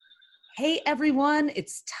Hey everyone,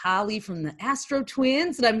 it's Tali from the Astro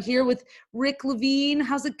Twins, and I'm here with Rick Levine.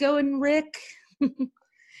 How's it going, Rick?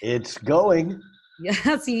 It's going.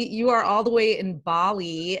 Yeah, see, you are all the way in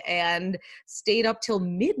Bali and stayed up till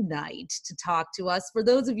midnight to talk to us. For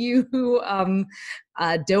those of you who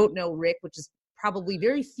don't know Rick, which is probably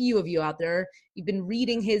very few of you out there, you've been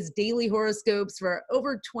reading his daily horoscopes for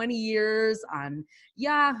over 20 years on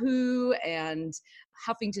Yahoo and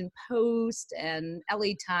Huffington Post and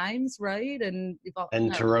LA Times, right? And And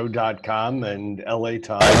no, Tarot.com and LA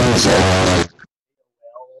Times.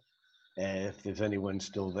 And if there's anyone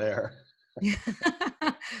still there.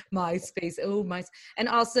 MySpace. Oh, my. And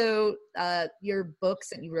also your books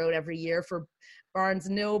that you wrote every year for Barnes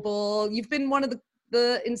and Noble. You've been one of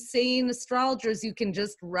the insane astrologers who can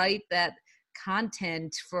just write that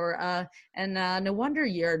content for and no wonder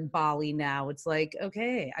you're in Bali now. It's like,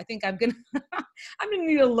 okay, I think I'm gonna I'm gonna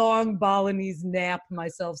need a long Balinese nap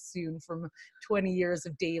myself soon from 20 years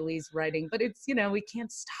of dailies writing. But it's, we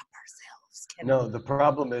can't stop ourselves, can No, we? the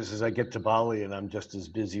problem is I get to Bali and I'm just as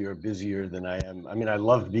busy or busier than I am. I mean, I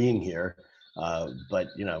love being here, but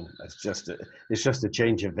it's just a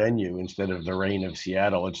change of venue. Instead of the rain of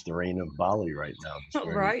Seattle, it's the rain of Bali right now. It's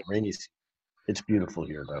very Right. rainy. It's beautiful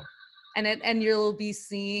here, though. And you'll be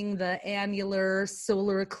seeing the annular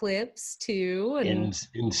solar eclipse too. And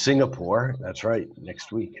In Singapore, that's right,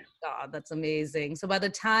 next week. God, that's amazing. So by the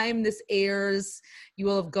time this airs, you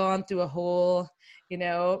will have gone through a whole,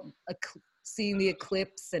 seeing the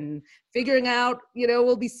eclipse and figuring out,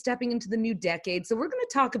 we'll be stepping into the new decade. So we're going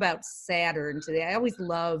to talk about Saturn today. I always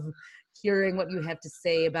love hearing what you have to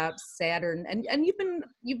say about Saturn. And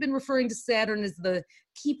you've been referring to Saturn as the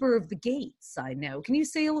keeper of the gates, I know. Can you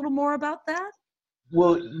say a little more about that?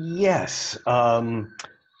 Well, yes.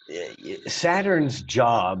 Saturn's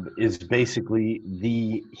job is basically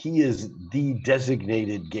he is the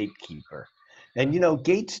designated gatekeeper. And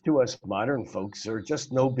gates to us modern folks are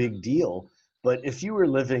just no big deal. But if you were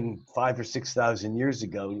living 5 or 6 thousand years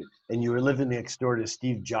ago and you were living next door to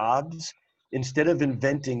Steve Jobs, instead of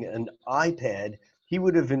inventing an iPad, he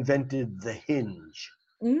would have invented the hinge,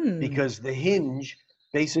 Mm. because the hinge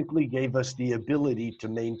basically gave us the ability to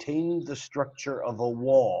maintain the structure of a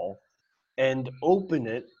wall and open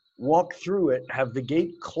it, walk through it, have the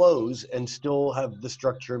gate close, and still have the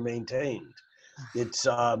structure maintained. It's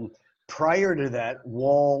prior to that,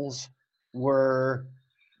 walls were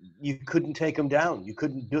you couldn't take them down. You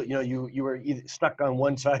couldn't do, you were either stuck on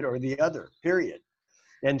one side or the other. Period.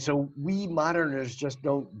 And so we moderners just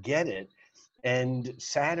don't get it. And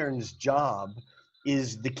Saturn's job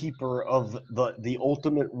is the keeper of the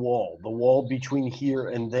ultimate wall, the wall between here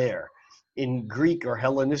and there. In Greek or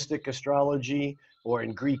Hellenistic astrology, or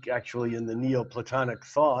in Greek, actually in the Neoplatonic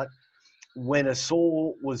thought, when a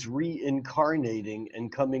soul was reincarnating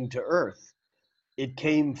and coming to Earth, it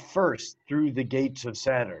came first through the gates of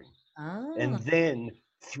Saturn, and Ah. then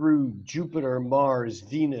through Jupiter, Mars,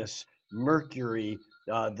 Venus, Mercury,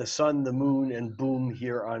 the sun, the moon, and boom,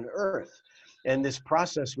 here on Earth. And this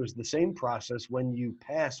process was the same process when you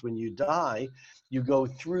pass, when you die, you go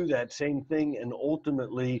through that same thing. And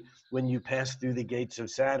ultimately, when you pass through the gates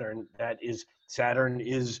of Saturn, Saturn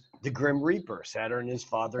is the Grim Reaper. Saturn is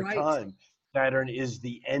Father Right. Time. Saturn is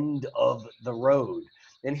the end of the road.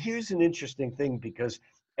 And here's an interesting thing, because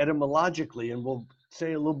etymologically, and we'll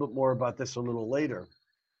say a little bit more about this a little later,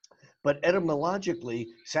 but etymologically,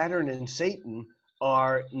 Saturn and Satan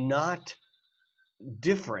are not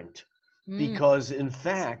different, Mm. because in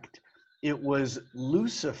fact, it was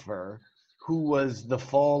Lucifer who was the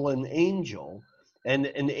fallen angel, and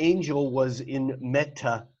an angel was in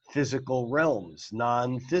metaphysical realms,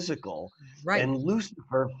 non-physical, Right. and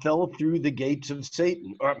Lucifer fell through the gates of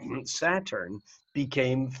Satan, or Saturn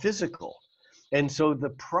became physical. And so the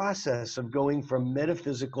process of going from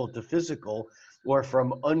metaphysical to physical, or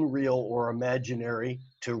from unreal or imaginary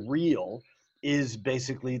to real, is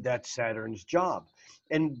basically that Saturn's job.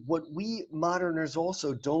 And what we moderners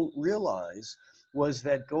also don't realize was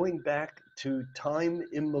that, going back to time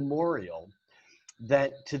immemorial,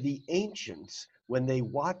 that to the ancients, when they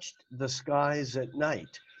watched the skies at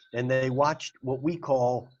night and they watched what we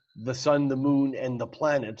call the sun, the moon, and the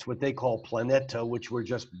planets, what they call planeta, which were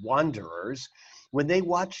just wanderers, when they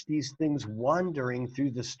watched these things wandering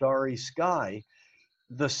through the starry sky,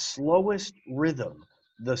 the slowest rhythm,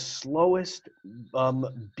 the slowest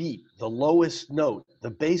beat, the lowest note,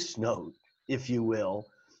 the bass note, if you will,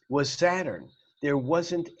 was Saturn. There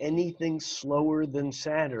wasn't anything slower than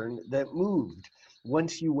Saturn that moved.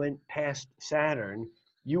 Once you went past Saturn,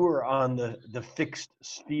 you were on the fixed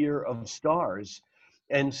sphere of stars.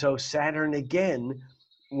 And so Saturn again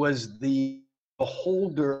was the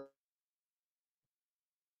beholder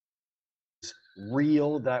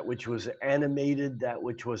real, that which was animated, that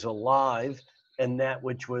which was alive, and that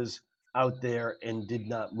which was out there and did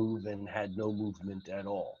not move and had no movement at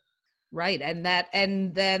all. Right.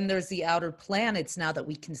 And then there's the outer planets now that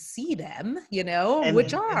we can see them, you know,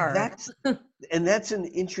 which And are. that's an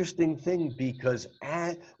interesting thing because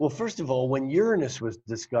well, first of all, when Uranus was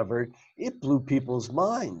discovered, it blew people's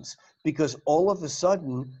minds because all of a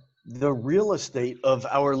sudden the real estate of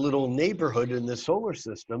our little neighborhood in the solar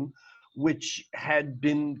system, which had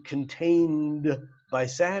been contained by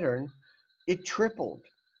Saturn, it tripled.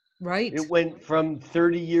 Right. It went from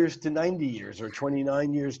 30 years to 90 years, or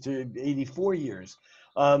 29 years to 84 years.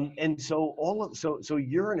 And so so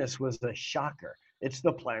Uranus was a shocker. It's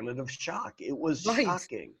the planet of shock. It was Right.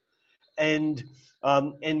 shocking. And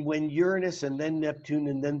when Uranus and then Neptune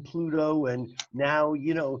and then Pluto, and now,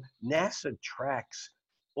 NASA tracks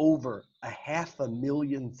over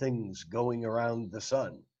 500,000 things going around the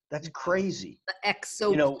sun. That's crazy. The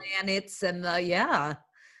You know, exoplanets and the, yeah.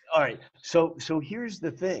 all right. So here's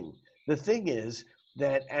the thing. The thing is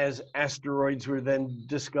that as asteroids were then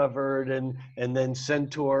discovered, and then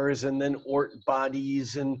centaurs, and then Oort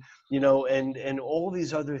bodies, and and all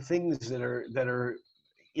these other things that are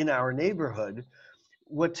in our neighborhood,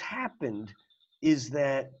 what's happened is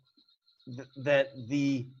that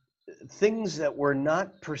the things that were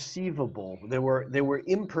not perceivable, they were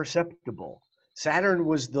imperceptible. Saturn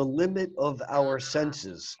was the limit of our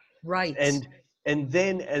senses. Right. And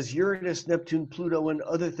then as Uranus, Neptune, Pluto, and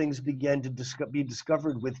other things began to be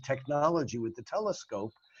discovered with technology, with the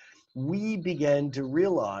telescope, we began to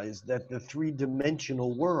realize that the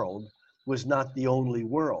three-dimensional world was not the only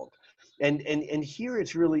world. And here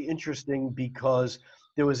it's really interesting because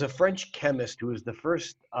there was a French chemist who was the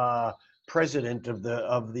first president of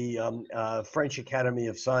the French Academy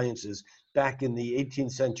of Sciences back in the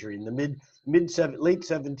 18th century, in the late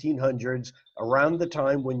 1700s, around the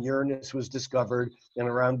time when Uranus was discovered and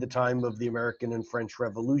around the time of the American and French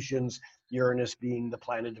revolutions, Uranus being the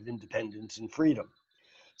planet of independence and freedom.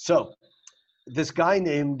 So this guy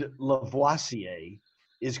named Lavoisier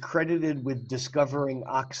is credited with discovering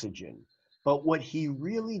oxygen. But what he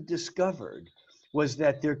really discovered was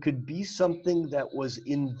that there could be something that was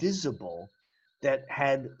invisible that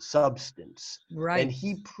had substance. Right. And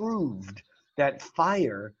he proved that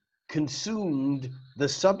fire consumed the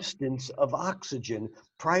substance of oxygen.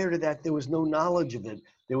 Prior to that, there was no knowledge of it.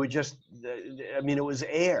 There were just, it was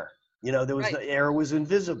air. The air was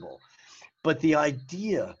invisible. But the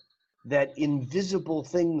idea that invisible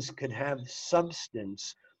things could have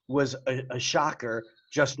substance was a shocker,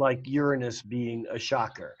 just like Uranus being a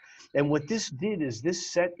shocker. And what this did is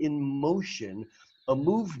this set in motion a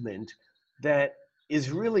movement that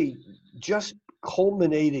is really just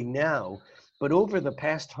culminating now. But over the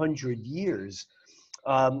past 100 years,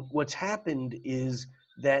 what's happened is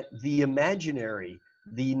that the imaginary,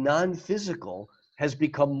 the non-physical, has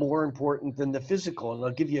become more important than the physical. And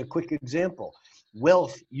I'll give you a quick example.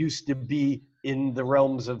 Wealth used to be in the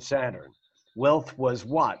realms of Saturn. Wealth was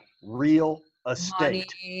what? Real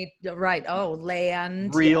estate. Money, right. Oh,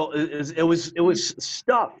 land. Real. Yeah. It was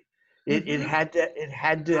stuff. It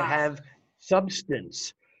had to have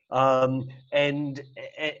substance. And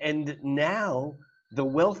now the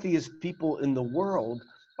wealthiest people in the world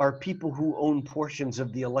are people who own portions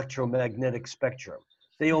of the electromagnetic spectrum.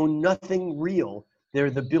 They own nothing real. They're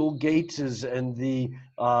the Bill Gateses and the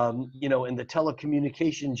and the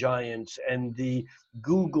telecommunication giants and the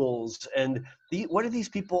Googles and what do these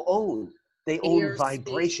people own? They own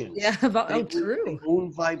vibrations. Yeah, true. They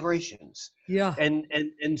own vibrations. Yeah.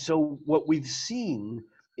 And so what we've seen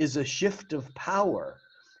is a shift of power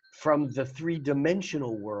from the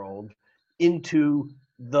three-dimensional world into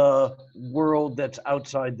the world that's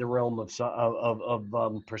outside the realm of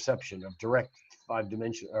perception, of direct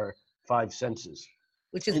five senses.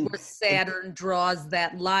 Which is where Saturn draws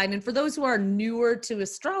that line. And for those who are newer to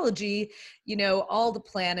astrology, all the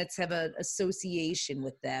planets have an association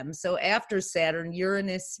with them. So after Saturn,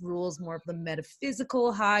 Uranus rules more of the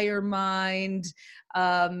metaphysical, higher mind.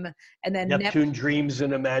 And then Neptune dreams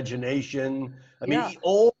and imagination. I mean,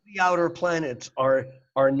 all the outer planets are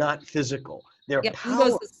not physical. They're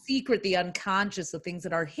Pluto's the secret, the unconscious, the things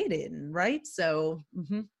that are hidden, right? So,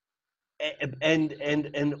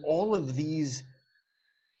 and all of these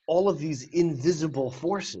invisible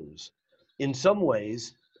forces, in some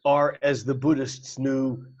ways, are, as the Buddhists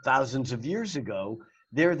knew thousands of years ago,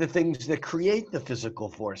 they're the things that create the physical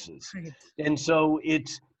forces. Right. And so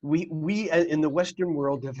we in the Western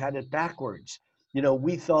world have had it backwards.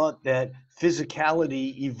 We thought that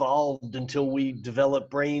physicality evolved until we developed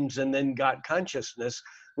brains and then got consciousness,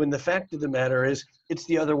 when the fact of the matter is it's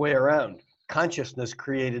the other way around. consciousness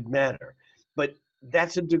created matter. But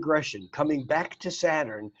that's a digression. Coming back to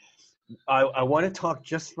Saturn, I want to talk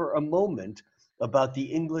just for a moment about the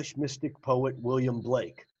English mystic poet William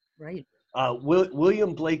Blake. Right.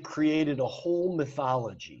 William Blake created a whole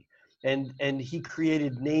mythology, and he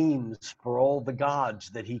created names for all the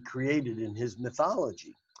gods that he created in his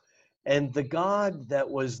mythology. And the god that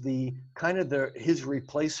was the kind of his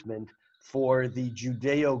replacement for the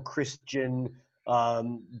Judeo-Christian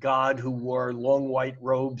god who wore long white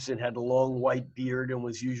robes and had a long white beard and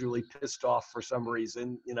was usually pissed off for some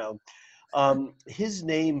reason, his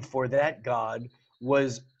name for that god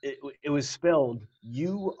was, it was spelled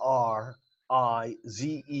Urizen.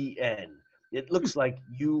 It looks like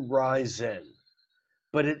Urizen,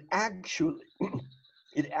 but it actually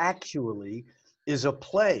is a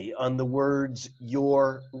play on the words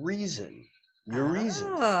your reason,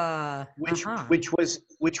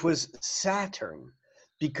 which was Saturn,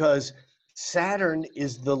 because Saturn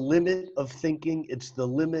is the limit of thinking. It's the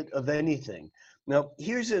limit of anything. Now,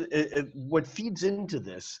 here's what feeds into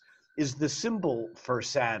this is the symbol for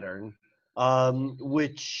Saturn,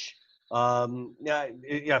 which let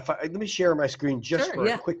me share my screen just for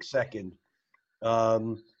a quick second.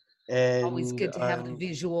 And always good to have the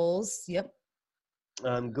visuals. Yep.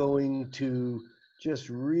 I'm going to just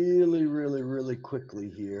really quickly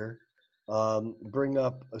here bring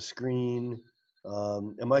up a screen.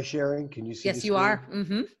 Am I sharing? Can you see? Yes, you are.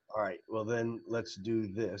 Mm-hmm. All right. Well, then let's do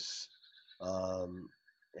this.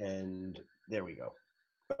 And there we go.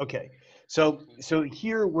 Okay. So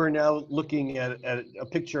here we're now looking at a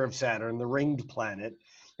picture of Saturn, the ringed planet.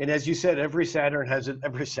 And as you said, every planet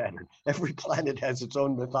has its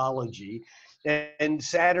own mythology. And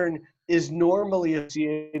Saturn is normally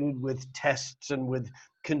associated with tests and with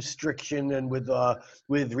constriction and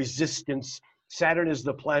with resistance. Saturn is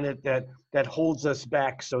the planet that holds us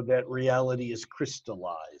back so that reality is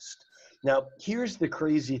crystallized. Now, here's the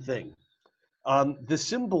crazy thing. The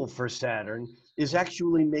symbol for Saturn is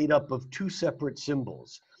actually made up of two separate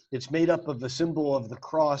symbols. It's made up of the symbol of the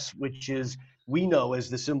cross, which we know as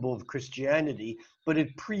the symbol of Christianity, but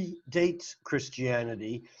it predates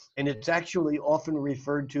Christianity, and it's actually often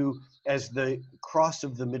referred to as the cross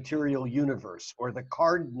of the material universe, or the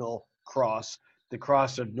cardinal cross, the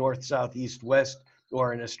cross of north, south, east, west,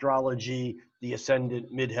 or in astrology, the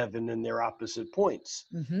ascendant, midheaven, and their opposite points.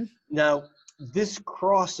 Mm-hmm. Now, this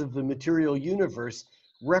cross of the material universe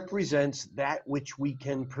represents that which we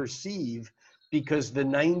can perceive, because the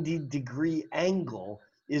 90-degree angle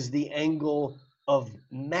is the angle of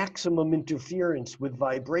maximum interference with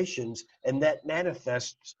vibrations, and that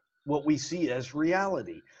manifests what we see as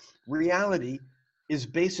reality. Reality is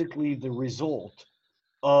basically the result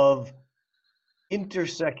of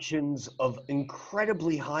intersections of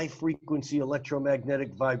incredibly high frequency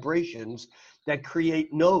electromagnetic vibrations that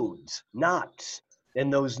create nodes, knots.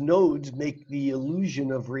 And those nodes make the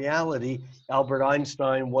illusion of reality. Albert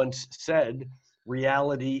Einstein once said,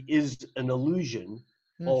 reality is an illusion,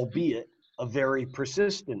 albeit a very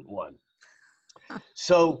persistent one.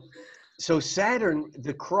 So Saturn,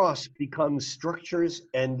 the cross, becomes structures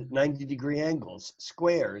and 90-degree angles,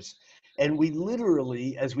 squares. And we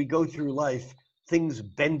literally, as we go through life, things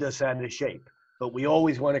bend us out of shape. But we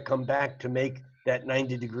always want to come back to make that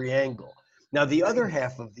 90-degree angle. Now, the other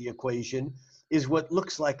half of the equation is what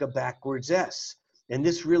looks like a backwards S. And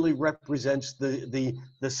this really represents the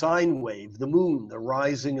sine wave, the moon, the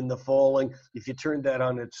rising and the falling. If you turn that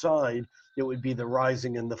on its side, it would be the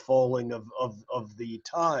rising and the falling of the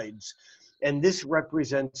tides. And this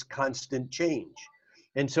represents constant change.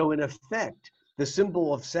 And so in effect, the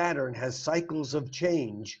symbol of Saturn has cycles of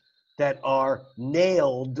change that are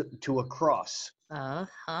nailed to a cross.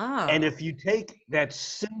 Uh-huh. And if you take that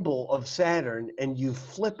symbol of Saturn and you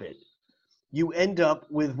flip it, you end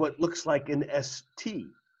up with what looks like an ST.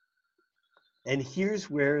 And here's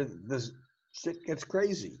where the shit gets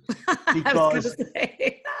crazy.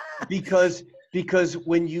 Because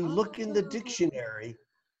when you look in the dictionary,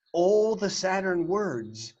 all the Saturn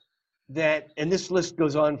words and this list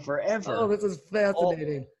goes on forever. Oh, this is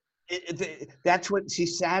fascinating. That's what,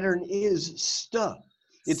 Saturn is stuff.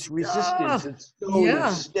 It's resistance, it's stone,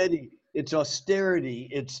 it's steady, it's austerity,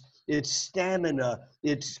 it's stamina,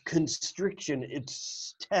 it's constriction,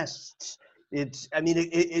 it's tests. It's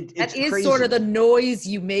that is crazy. Sort of the noise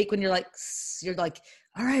you make when you're like,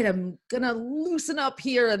 all right, I'm gonna loosen up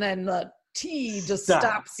here, and then the T just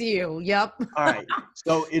stops you. Yep. All right.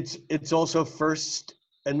 So it's also first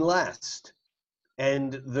and last.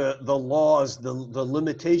 And the laws, the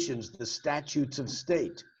limitations, the statutes of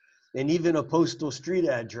state, and even a postal street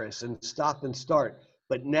address and stop and start.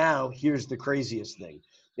 But now here's the craziest thing.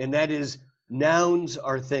 And that is Nouns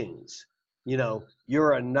are things. You know,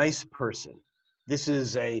 you're a nice person. This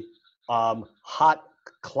is a hot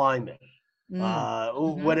climate. Mm.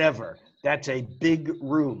 Hmm. Whatever. That's a big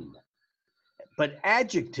room. But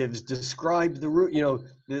adjectives describe the room. You know,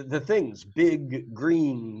 the things: big,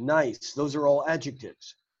 green, nice. Those are all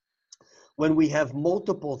adjectives. When we have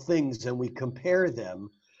multiple things and we compare them,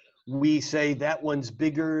 we say that one's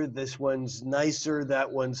bigger, this one's nicer, that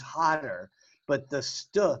one's hotter. But the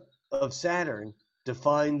of Saturn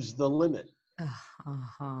defines the limit.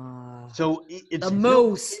 Uh-huh. So it's The built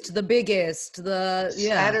most, the biggest, the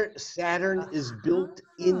yeah. Saturn is built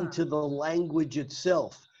Uh-huh. into the language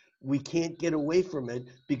itself. We can't get away from it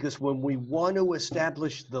because when we want to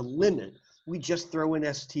establish the limit, we just throw an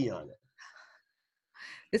ST on it.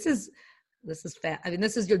 This is I mean,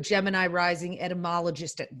 this is your Gemini rising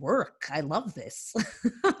etymologist at work. I love this.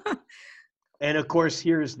 And of course,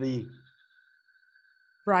 here's the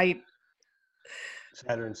Right.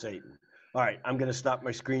 Saturn Satan. All right, I'm going to stop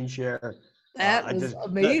my screen share. That I was just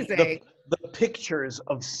amazing. the pictures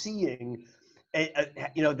of seeing,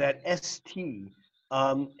 you know, that ST,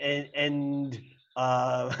 and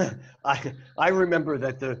I remember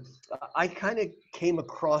that I kind of came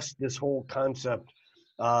across this whole concept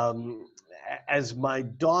um, as my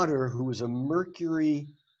daughter, who was a Mercury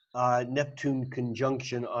Neptune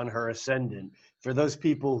conjunction on her ascendant. For those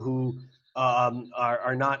people who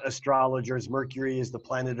are not astrologers, Mercury is the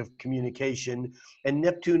planet of communication, and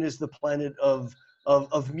Neptune is the planet of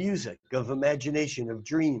music, of imagination, of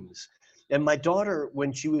dreams. And my daughter,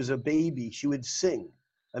 when she was a baby, she would sing.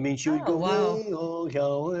 I mean, she would Oh, go, wow. "Hey, oh,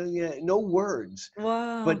 yeah, yeah," no words.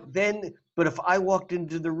 Wow. But if I walked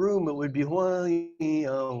into the room, it would be, "Well,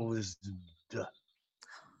 oh, duh,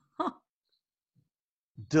 Huh.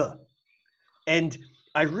 duh." And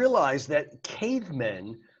I realized that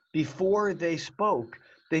cavemen, before they spoke,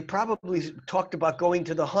 they probably talked about going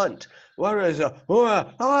to the hunt. What is a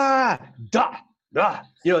da da?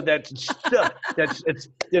 You know,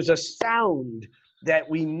 there's a sound that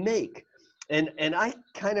we make, and I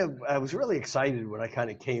was really excited when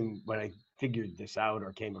I figured this out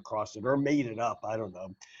or came across it or made it up. I don't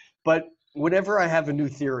know, but whenever I have a new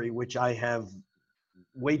theory, which I have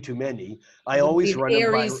way too many, I You wouldn't be always an run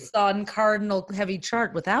them by Aries Sun Cardinal heavy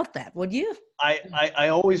chart without that, would you? I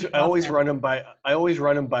Love always that.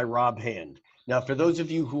 run them by Rob Hand. Now, for those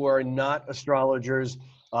of you who are not astrologers,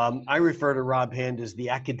 I refer to Rob Hand as the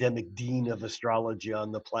academic dean of astrology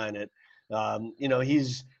on the planet. You know,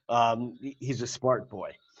 he's a smart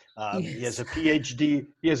boy. He has Yes. a PhD.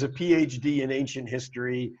 He has a PhD in ancient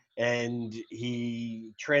history, and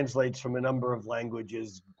he translates from a number of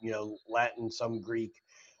languages. You know, Latin, some Greek.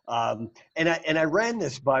 And I ran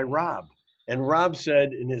this by Rob, and Rob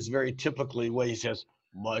said in his very typically way, he says,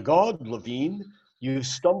 "My God, Levine, you've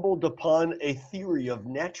stumbled upon a theory of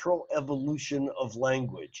natural evolution of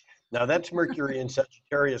language." Now that's Mercury and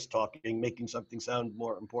Sagittarius talking, making something sound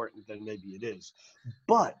more important than maybe it is.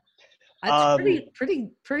 But That's um,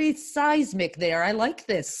 pretty seismic there. I like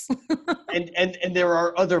this. and there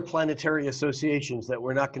are other planetary associations that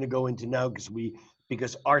we're not going to go into now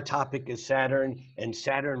because our topic is Saturn, and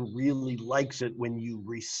Saturn really likes it when you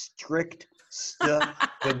restrict stuff,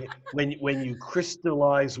 when you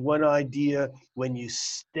crystallize one idea, when you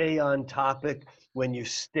stay on topic, when you're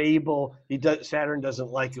stable. Saturn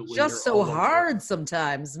doesn't like it when Just you're so all over. hard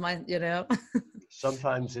sometimes, my.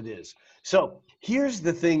 Sometimes it is. So here's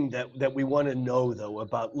the thing that we want to know, though,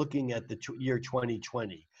 about looking at the year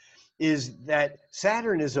 2020 is that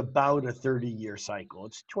Saturn is about a 30-year cycle.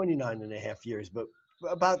 It's 29 and a half years, but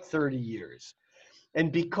about 30 years.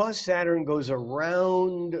 And because Saturn goes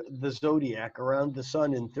around the zodiac, around the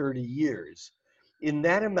sun in 30 years, in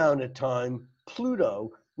that amount of time, Pluto,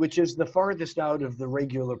 which is the farthest out of the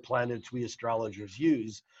regular planets we astrologers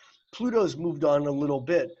use, Pluto's moved on a little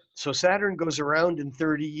bit. So Saturn goes around in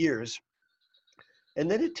 30 years, and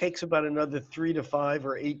then it takes about another 3 to 5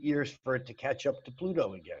 or 8 years for it to catch up to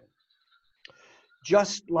Pluto again.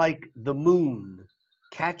 Just like the moon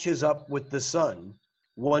catches up with the sun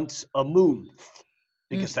once a month,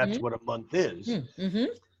 because that's Mm-hmm. what a month is, Mm-hmm.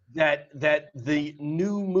 that the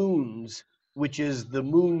new moons, which is the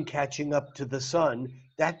moon catching up to the sun,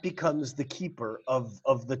 that becomes the keeper of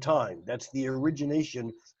the time. That's the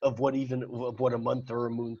origination of what a month or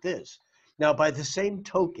a month is. Now, by the same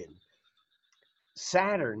token,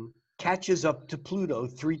 Saturn catches up to Pluto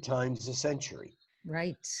 3 times a century.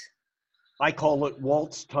 Right. I call it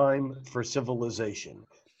waltz time for civilization,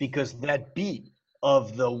 because that beat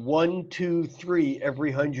of the 1, 2, 3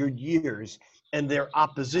 every 100 years and their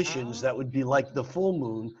oppositions, Ah. that would be like the full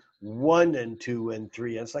moon, 1 and 2 and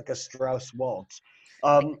 3. It's like a Strauss waltz.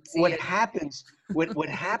 I can see What it. happens? What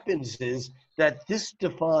happens is that this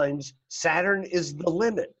defines Saturn is the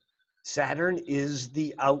limit. Saturn is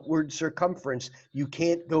the outward circumference. You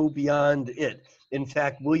can't go beyond it. In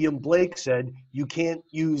fact, William Blake said you can't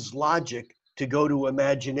use logic to go to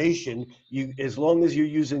imagination. You, as long as you're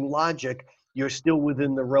using logic, you're still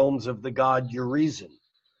within the realms of the God, your reason.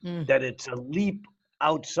 Mm. That it's a leap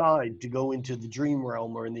outside to go into the dream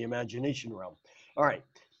realm or in the imagination realm. All right.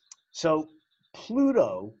 So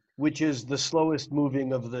Pluto, which is the slowest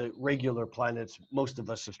moving of the regular planets most of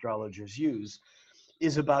us astrologers use,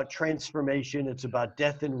 is about transformation. It's about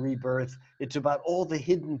death and rebirth. It's about all the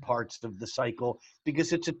hidden parts of the cycle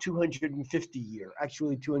because it's a 250 year,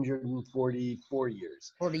 actually 244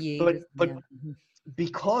 years. 48 But is, but yeah. Mhm.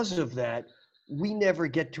 because of that, we never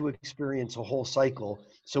get to experience a whole cycle.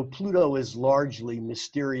 So Pluto is largely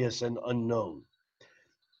mysterious and unknown.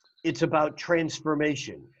 It's about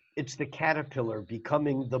transformation. It's the caterpillar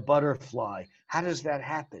becoming the butterfly. How does that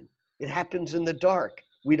happen? It happens in the dark.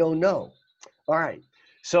 We don't know. All right.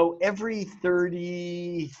 So every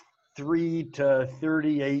 33 to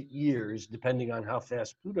 38 years, depending on how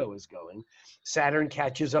fast Pluto is going, Saturn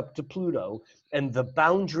catches up to Pluto, and the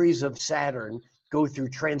boundaries of Saturn go through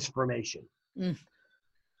transformation. Mm.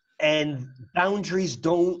 And boundaries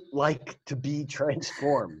don't like to be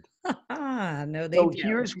transformed. No, they So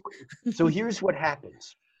don't. here's what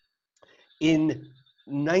happens. In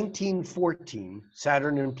 1914,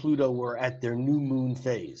 Saturn and Pluto were at their new moon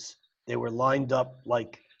phase. They were lined up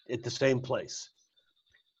like at the same place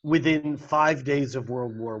within 5 days of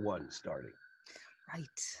World War I starting.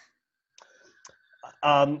 Right.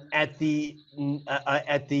 At the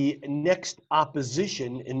next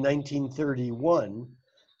opposition in 1931,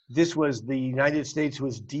 this was the United States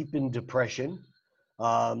was deep in depression,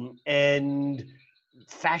 and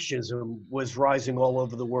fascism was rising all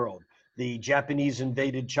over the world. The Japanese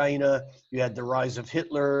invaded China. You had the rise of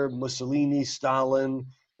Hitler, Mussolini, Stalin,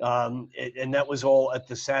 and that was all at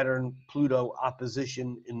the Saturn-Pluto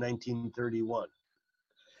opposition in 1931.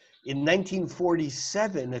 In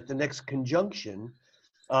 1947, at the next conjunction,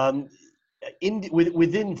 um,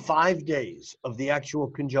 within 5 days of the actual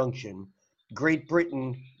conjunction, Great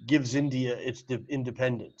Britain gives India its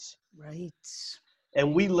independence. Right.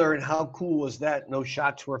 And we learned how cool was that? No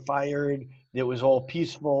shots were fired. It was all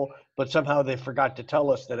peaceful. But somehow they forgot to tell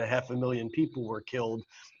us that 500,000 people were killed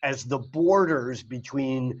as the borders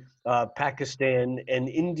between Pakistan and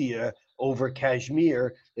India over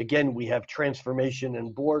Kashmir. Again, we have transformation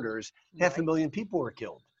and borders. Half a Right. million people were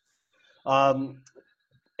killed. Um,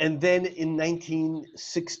 and then in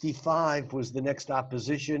 1965 was the next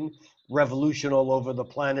opposition, revolution all over the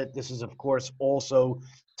planet. This is, of course, also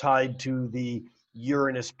tied to the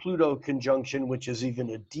Uranus-Pluto conjunction, which is even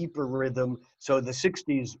a deeper rhythm. So the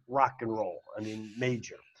 60s, rock and roll, I mean,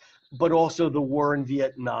 major. But also the war in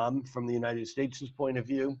Vietnam from the United States' point of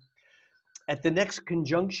view. At the next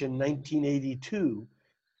conjunction, 1982,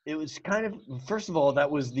 it was kind of, first of all, that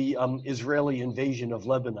was the Israeli invasion of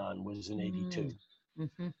Lebanon was in 82.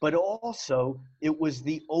 Mm-hmm. But also it was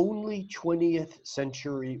the only 20th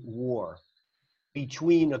century war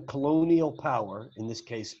between a colonial power, in this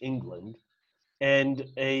case England, and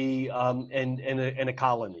a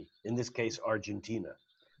colony, in this case Argentina.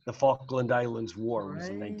 The Falkland Islands War was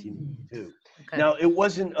in Right. 1982. Okay. Now it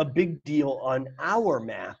wasn't a big deal on our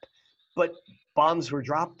map, but bombs were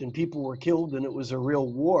dropped and people were killed, and it was a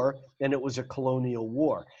real war, and it was a colonial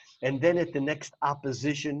war. And then at the next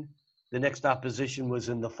opposition was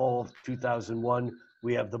in the fall of 2001.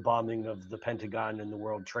 We have the bombing of the Pentagon and the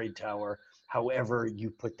World Trade Tower. However you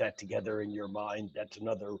put that together in your mind, that's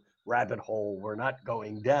another rabbit hole we're not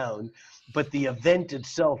going down. But the event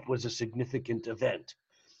itself was a significant event.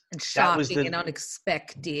 And That was shocking and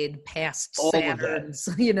unexpected past all of that.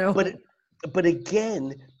 Saturns, you know. But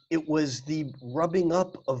again, it was the rubbing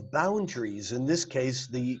up of boundaries, in this case,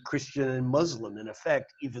 the Christian and Muslim, in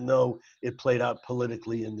effect, even though it played out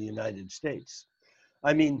politically in the United States.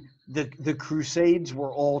 I mean, the Crusades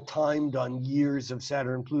were all timed on years of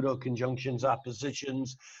Saturn-Pluto conjunctions,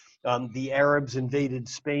 oppositions. The Arabs invaded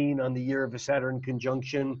Spain on the year of a Saturn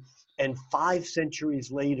conjunction, and 5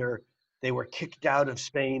 centuries later, they were kicked out of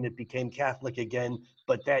Spain. It became Catholic again,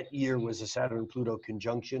 but that year was a Saturn-Pluto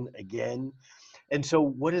conjunction again. And so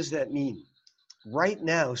what does that mean? Right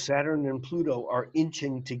now, Saturn and Pluto are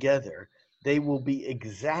inching together. They will be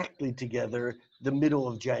exactly together the middle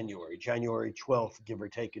of January, January 12th, give or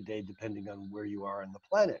take a day, depending on where you are on the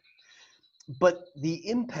planet. But the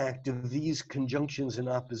impact of these conjunctions and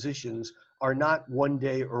oppositions are not one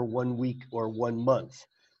day or 1 week or 1 month.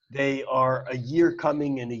 They are a year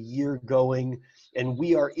coming and a year going. And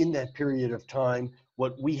we are in that period of time.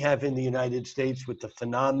 What we have in the United States with the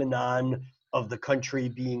phenomenon of the country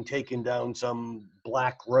being taken down some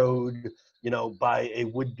black road, by a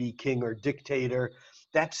would-be king or dictator.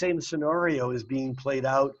 That same scenario is being played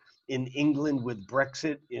out in England with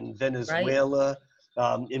Brexit, in Right. Venezuela,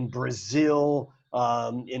 in Brazil,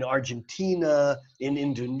 in Argentina, in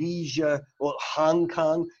Indonesia, well, Hong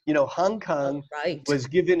Kong. Right. Was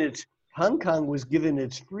given its Hong Kong was given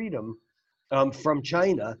its freedom from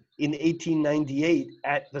China in 1898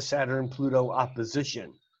 at the Saturn-Pluto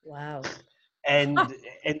opposition. Wow. And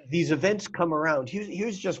these events come around.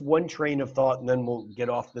 Here's just one train of thought, and then we'll get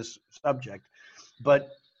off this subject. But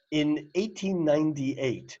in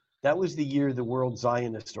 1898, that was the year the World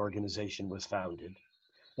Zionist Organization was founded.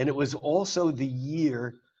 And it was also the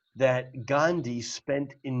year that Gandhi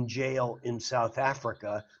spent in jail in South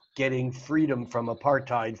Africa getting freedom from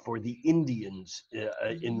apartheid for the Indians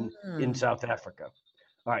in South Africa.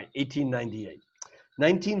 All right, 1898.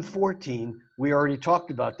 1914, we already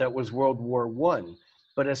talked about, that was World War I.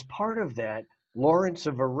 But as part of that, Lawrence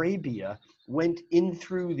of Arabia went in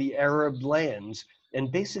through the Arab lands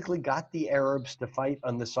and basically got the Arabs to fight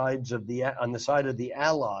on the side of the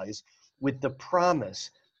Allies, with the promise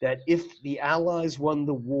that if the Allies won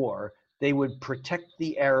the war, they would protect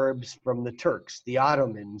the Arabs from the Turks, the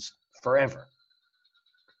Ottomans, forever,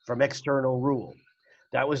 from external rule.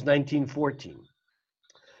 That was 1914.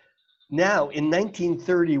 Now, in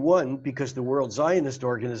 1931, because the World Zionist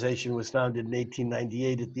Organization was founded in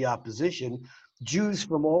 1898 at the opposition, Jews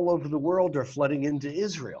from all over the world are flooding into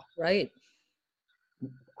Israel. Right.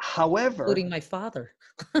 However, Including my father.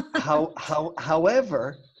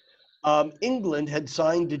 however, England had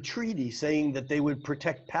signed a treaty saying that they would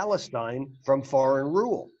protect Palestine from foreign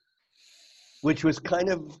rule, which was kind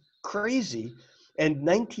of crazy. And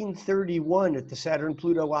 1931, at the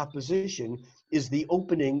Saturn-Pluto opposition, is the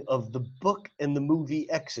opening of the book and the movie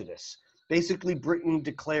Exodus. Basically, Britain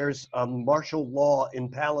declares martial law in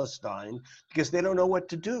Palestine because they don't know what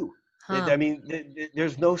to do. I mean,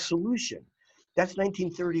 there's no solution. That's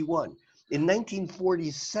 1931. In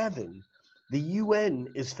 1947, the UN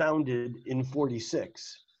is founded in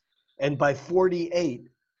 46. And by 48,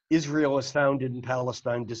 Israel is founded and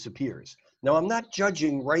Palestine disappears. Now, I'm not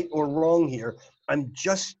judging right or wrong here. I'm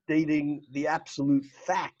just stating the absolute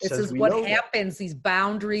facts. This is what happens, these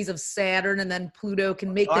boundaries of Saturn, and then Pluto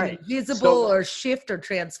can make them invisible or shift or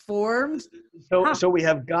transformed. So we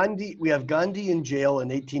have Gandhi in jail in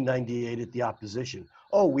 1898 at the opposition.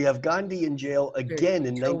 Oh, we have Gandhi in jail again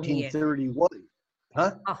in 1931.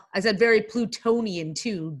 Huh? Oh, I said very Plutonian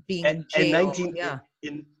too, being in jail.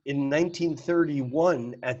 In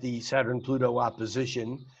 1931 at the Saturn-Pluto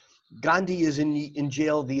opposition, Gandhi is in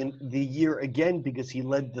jail the year again because he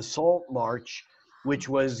led the Salt March, which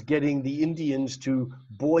was getting the Indians to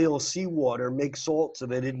boil seawater, make salt, so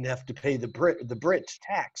they didn't have to pay the Brits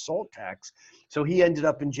salt tax. So he ended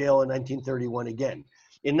up in jail in 1931 again.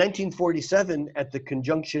 In 1947, at the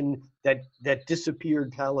conjunction that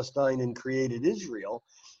disappeared Palestine and created Israel,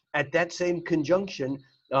 at that same conjunction,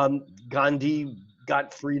 Gandhi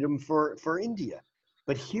got freedom for India.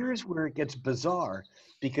 But here's where it gets bizarre,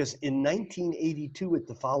 because in 1982, at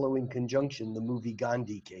the following conjunction, the movie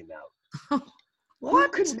Gandhi came out.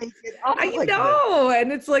 What? Who could make it up I like know, that?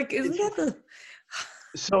 and it's like, isn't that the...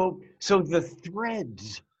 So the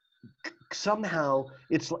threads, somehow,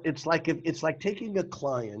 it's like taking a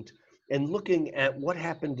client and looking at what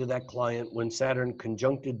happened to that client when Saturn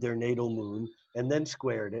conjuncted their natal moon and then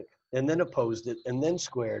squared it, and then opposed it, and then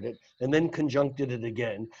squared it, and then conjuncted it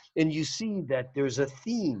again. And you see that there's a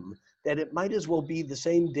theme that it might as well be the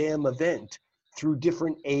same damn event through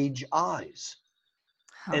different age eyes.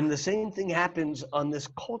 And the same thing happens on this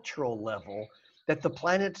cultural level, that the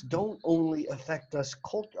planets don't only affect us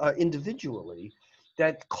individually,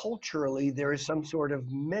 that culturally there is some sort of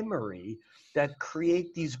memory that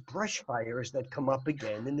create these brush fires that come up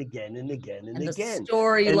again and again and again and again. The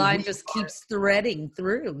storyline just keeps threading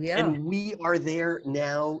through. Yeah. And we are there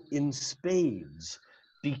now in spades,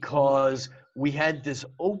 because we had this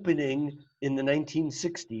opening in the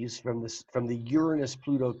 1960s from the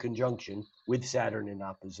Uranus-Pluto conjunction with Saturn in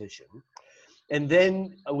opposition. And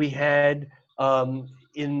then we had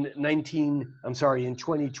in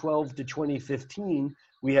 2012 to 2015,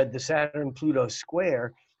 we had the Saturn-Pluto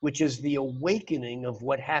square, which is the awakening of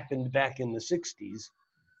what happened back in the 60s.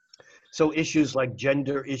 So issues like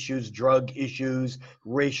gender issues, drug issues,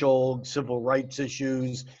 racial, civil rights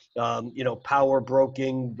issues, power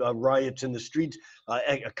broking, riots in the streets,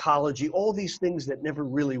 ecology, all these things that never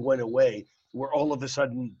really went away were all of a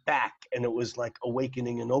sudden back, and it was like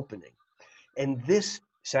awakening and opening. And this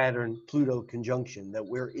Saturn-Pluto conjunction that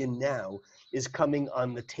we're in now is coming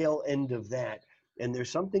on the tail end of that. And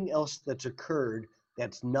there's something else that's occurred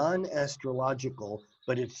that's non-astrological,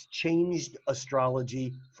 but it's changed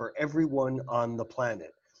astrology for everyone on the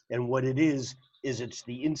planet. And what it is it's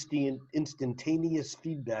the instantaneous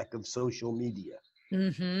feedback of social media.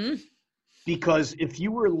 Mm-hmm. Because if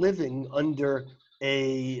you were living under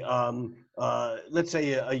a let's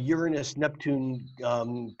say a Uranus-Neptune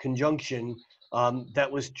conjunction that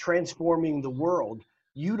was transforming the world,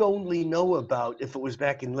 you'd only know about, if it was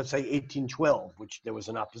back in, let's say, 1812, which there was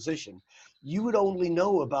an opposition, you would only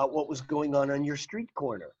know about what was going on your street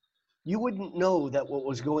corner. You wouldn't know that what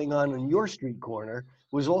was going on your street corner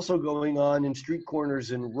was also going on in street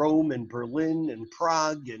corners in Rome and Berlin and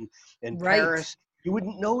Prague and Right. Paris. You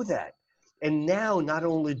wouldn't know that. And now, not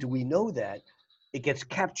only do we know that, it gets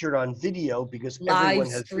captured on video because everyone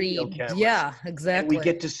Live has video stream. cameras. Yeah, And exactly. we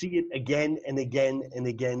get to see it again and again and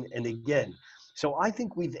again and again. So I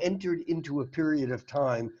think we've entered into a period of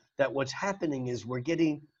time that what's happening is we're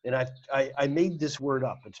getting, and I made this word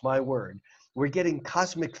up, it's my word, we're getting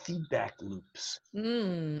cosmic feedback loops.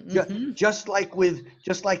 Mm-hmm. Just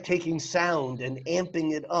like taking sound and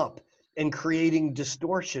amping it up and creating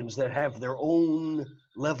distortions that have their own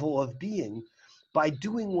level of being. By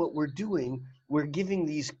doing what we're doing, we're giving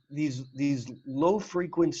these low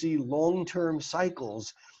frequency, long-term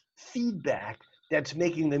cycles feedback that's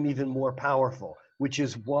making them even more powerful, which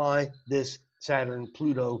is why this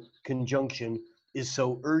Saturn-Pluto conjunction is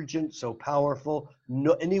so urgent, so powerful.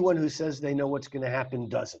 No, anyone who says they know what's going to happen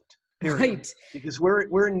doesn't. Period. Right. Because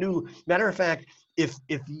we're new. Matter of fact, if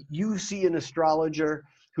you see an astrologer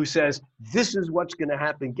who says this is what's going to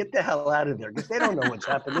happen, get the hell out of there, because they don't know what's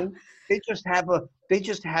happening. They just have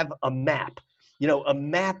a map. You know, a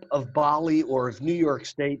map of Bali or of New York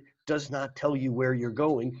State does not tell you where you're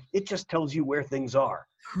going. It just tells you where things are.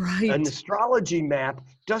 Right. An astrology map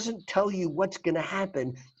doesn't tell you what's going to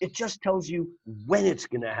happen. It just tells you when it's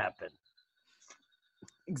going to happen.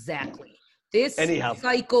 Exactly. This Anyhow.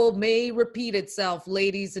 cycle may repeat itself,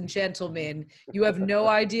 ladies and gentlemen. You have no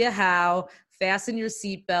idea how. Fasten your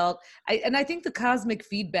seatbelt. And I think the cosmic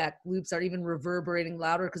feedback loops are even reverberating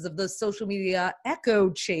louder because of the social media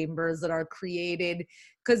echo chambers that are created.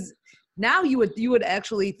 Because now you would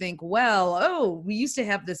actually think, well, oh, we used to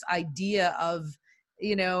have this idea of,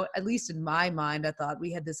 you know, at least in my mind, I thought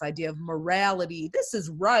we had this idea of morality. This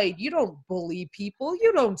is right. You don't bully people.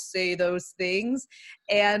 You don't say those things.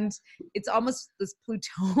 And it's almost this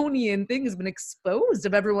Plutonian thing has been exposed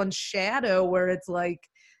of everyone's shadow, where it's like,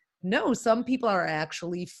 no, some people are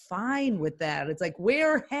actually fine with that. It's like,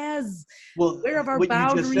 where have our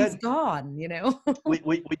boundaries gone, you know?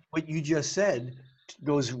 What you just said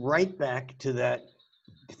goes right back to that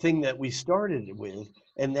thing that we started with,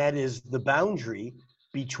 and that is the boundary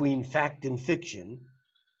between fact and fiction,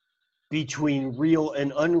 between real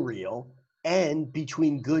and unreal, and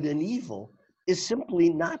between good and evil is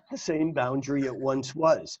simply not the same boundary it once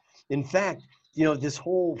was. In fact, you know, this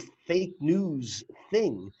whole fake news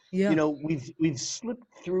thing, you know, we've slipped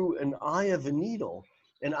through an eye of a needle,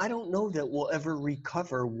 and I don't know that we'll ever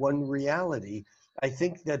recover one reality. I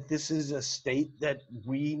think that this is a state that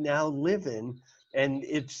we now live in, and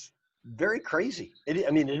it's very crazy. It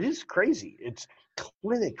is crazy. It's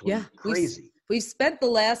clinically crazy. We've spent the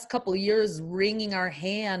last couple of years wringing our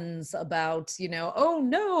hands about, you know, oh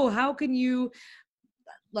no, how can you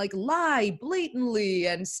like lie blatantly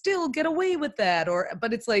and still get away with that?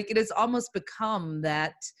 But it's like, it has almost become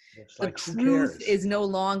that the truth is no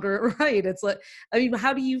longer right. It's like, I mean,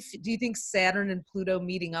 do you think Saturn and Pluto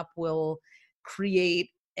meeting up will have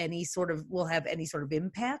any sort of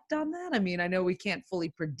impact on that? I mean, I know we can't fully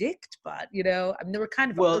predict, but you know, I mean, we're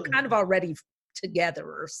kind of already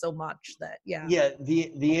together so much that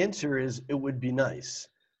the answer is it would be nice.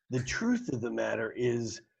 The truth of the matter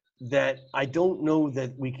is that I don't know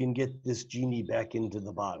that we can get this genie back into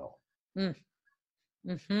the bottle.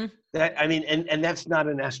 Mm-hmm. That, I mean, and that's not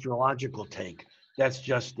an astrological take. That's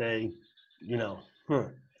just a, you know,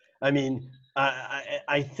 I mean,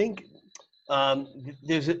 I think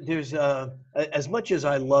there's as much as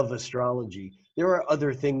I love astrology, there are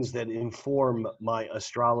other things that inform my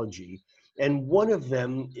astrology. And one of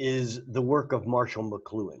them is the work of Marshall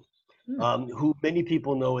McLuhan, who many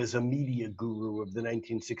people know as a media guru of the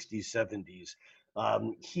 1960s, 70s.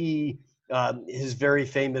 His very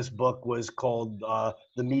famous book was called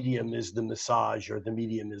The Medium is the Massage, or The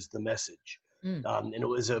Medium is the Message. And it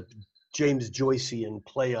was a James Joycean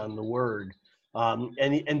play on the word.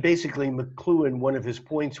 And basically McLuhan, one of his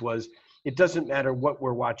points was, it doesn't matter what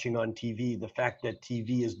we're watching on TV. The fact that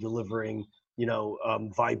TV is delivering,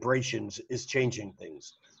 vibrations is changing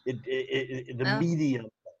things. The Oh, medium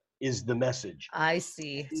is the message. I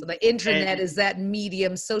see. So the internet And is that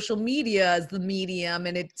medium, social media is the medium,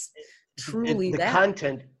 and it's truly the that.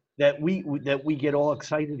 content that we get all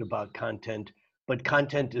excited about content, but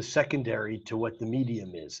content is secondary to what the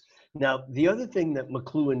medium is. Now, the other thing that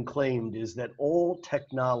McLuhan claimed is that all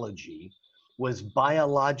technology was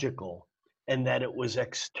biological and that it was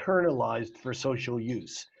externalized for social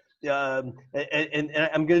use. And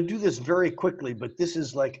I'm going to do this very quickly, but this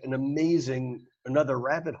is like an amazing another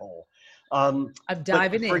rabbit hole. I'm But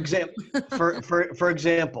diving for in. example, for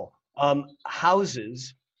example,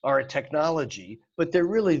 houses are a technology, but they're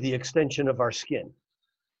really the extension of our skin.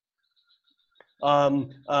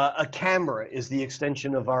 A camera is the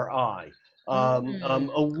extension of our eye. A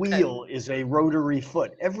Okay. wheel is a rotary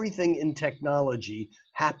foot. Everything in technology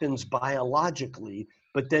happens biologically,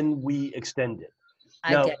 but then we extend it.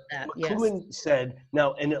 I Now, get that. Yes. McLuhan said,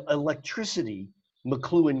 now, and electricity,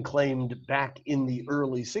 McLuhan claimed back in the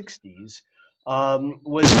early 60s,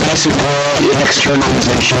 was massive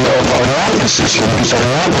externalization of our nervous system, because our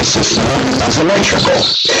nervous system is electrical.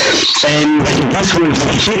 And this was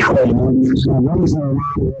the key claim.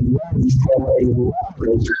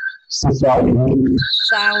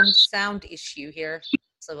 Sound issue here.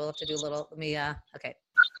 So we'll have to do a little, let me, okay.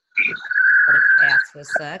 Let it pass for a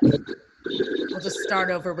sec. We'll just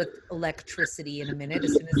start over with electricity in a minute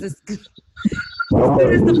as soon as as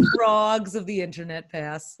soon as the frogs of the internet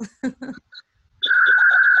pass.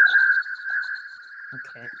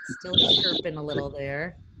 Okay, still chirping a little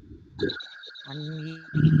there.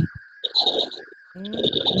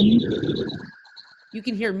 You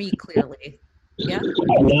can hear me clearly. Yeah?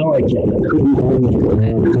 Now I can.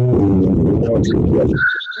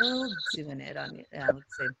 Still doing it on you. Yeah,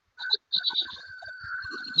 let's see.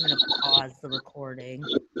 I'm going to pause the recording.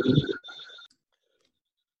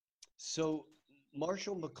 So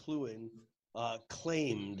Marshall McLuhan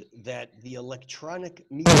claimed that the electronic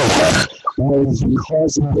media was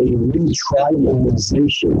causing a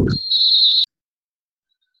retribalization.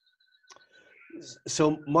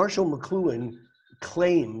 So Marshall McLuhan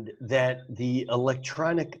claimed that the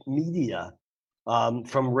electronic media,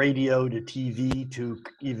 from radio to TV to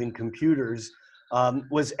even computers,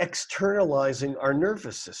 was externalizing our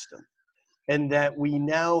nervous system. And that we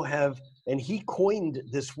now have, and he coined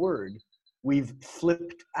this word, we've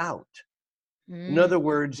flipped out. In other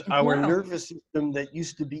words, our Wow. nervous system that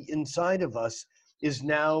used to be inside of us is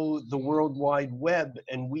now the World Wide Web,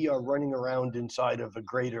 and we are running around inside of a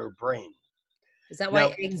greater brain. Is that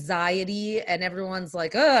why anxiety and everyone's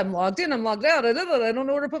like, oh, I'm logged in, I'm logged out, I don't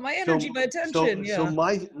know where to put my energy, my attention. So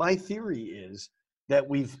my theory is that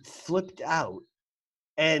we've flipped out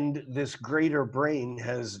and this greater brain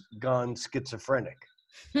has gone schizophrenic.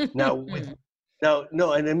 No,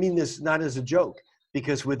 and I mean this not as a joke,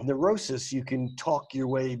 because with neurosis, you can talk your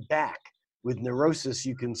way back. With neurosis,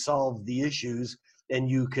 you can solve the issues and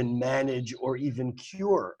you can manage or even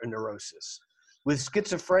cure a neurosis. With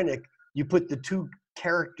schizophrenic, you put the two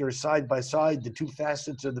characters side by side, the two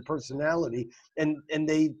facets of the personality, and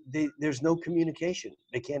there's no communication.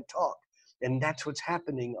 They can't talk. And that's what's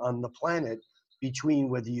happening on the planet, between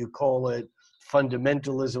whether you call it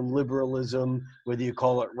fundamentalism, liberalism, whether you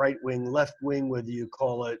call it right wing, left wing, whether you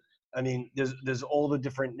call it, I mean, there's all the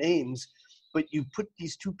different names, but you put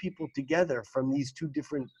these two people together from these two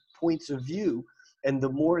different points of view, and the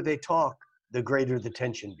more they talk, the greater the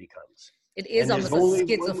tension becomes. It is almost a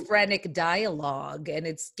schizophrenic dialogue, and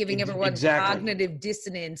it's giving everyone cognitive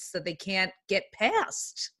dissonance that they can't get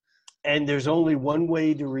past. And there's only one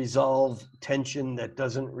way to resolve tension that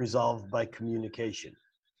doesn't resolve by communication,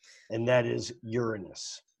 and that is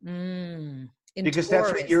Uranus. Because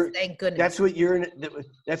Taurus, thank goodness.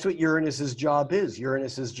 That's what Uranus's job is.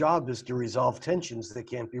 Uranus's job is to resolve tensions that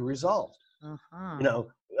can't be resolved.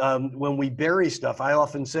 When we bury stuff, I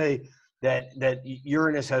often say that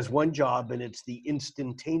Uranus has one job, and it's the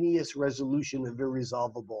instantaneous resolution of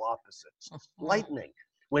irresolvable opposites. Lightning.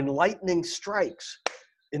 When lightning strikes,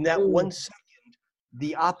 in that 1 second,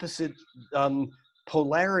 the opposite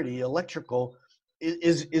polarity, electrical,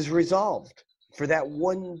 is resolved for that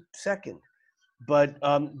 1 second. But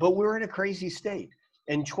we're in a crazy state.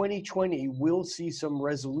 In 2020, we'll see some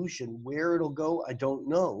resolution. Where it'll go, I don't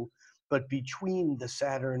know. But between the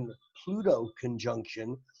Saturn-Pluto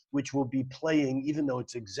conjunction, which will be playing, even though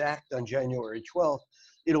it's exact on January 12th,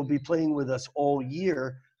 it'll be playing with us all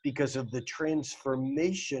year because of the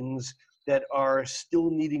transformations that are still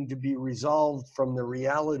needing to be resolved from the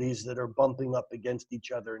realities that are bumping up against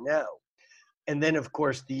each other now. And then, of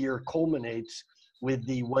course, the year culminates with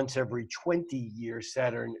the once every 20-year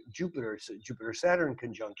Jupiter-Saturn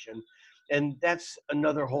conjunction. And that's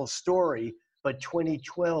another whole story. But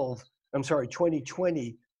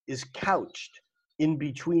 2020 is couched in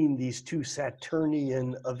between these two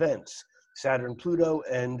Saturnian events, Saturn-Pluto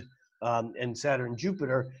and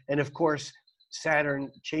Saturn-Jupiter. And of course, Saturn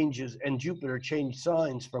changes and Jupiter change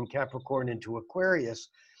signs from Capricorn into Aquarius.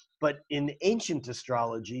 But in ancient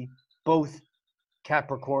astrology, both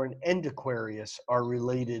Capricorn and Aquarius are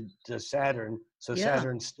related to Saturn. So Yeah.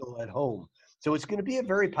 Saturn's still at home. So it's going to be a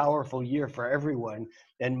very powerful year for everyone.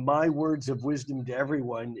 And my words of wisdom to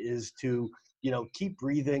everyone is to, keep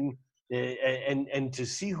breathing, and to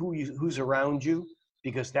see who's around you,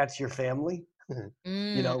 because that's your family,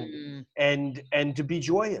 Mm. and to be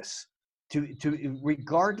joyous, to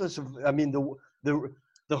regardless of,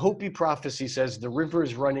 the Hopi prophecy says the river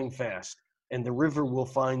is running fast and the river will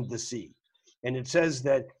find the sea. And it says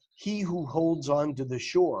that he who holds on to the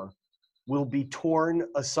shore will be torn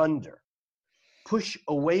asunder. Push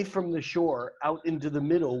away from the shore out into the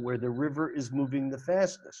middle where the river is moving the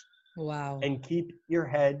fastest. Wow. And keep your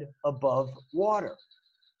head above water.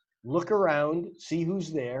 Look around, see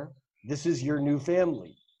who's there. This is your new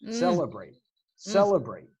family. Celebrate.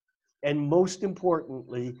 Celebrate. And most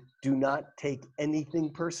importantly, do not take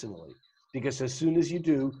anything personally, because as soon as you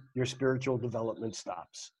do, your spiritual development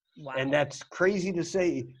stops. Wow. And that's crazy to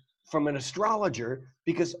say from an astrologer,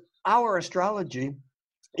 because our astrology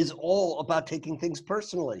is all about taking things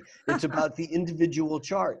personally. It's about the individual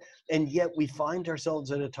chart. And yet we find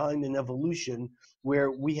ourselves at a time in evolution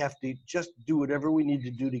where we have to just do whatever we need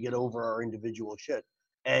to do to get over our individual shit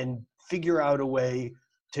and figure out a way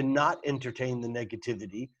to not entertain the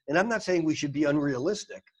negativity. And I'm not saying we should be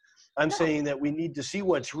unrealistic. I'm saying that we need to see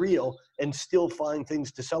what's real and still find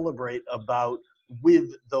things to celebrate about with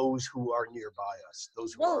those who are nearby us.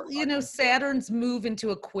 Those who are Saturn's move into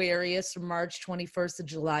Aquarius from March 21st to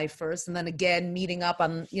July 1st, and then again meeting up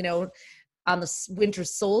on the winter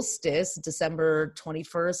solstice, December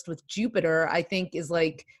 21st with Jupiter, I think is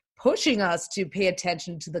like pushing us to pay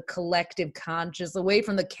attention to the collective conscious, away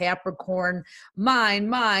from the Capricorn, mine,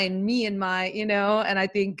 me and my, and I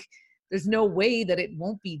think there's no way that it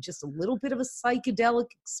won't be just a little bit of a psychedelic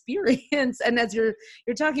experience. And as you're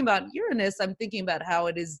talking about Uranus, I'm thinking about how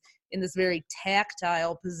it is in this very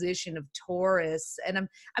tactile position of Taurus. And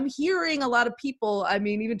I'm hearing a lot of people,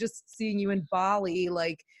 even just seeing you in Bali,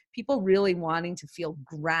 like people really wanting to feel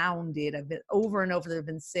grounded. I've been over and over, they've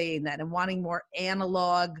been saying that, and wanting more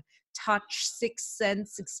analog touch, sixth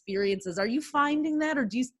sense experiences. Are you finding that, or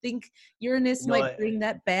do you think Uranus might bring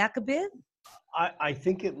that back a bit? I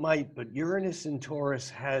think it might, but Uranus in Taurus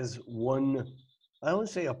has one, I don't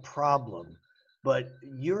say a problem, but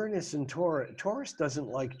Uranus in Taurus doesn't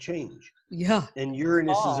like change. Yeah. And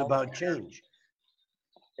Uranus is about change.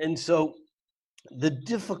 And so the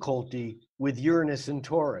difficulty with Uranus in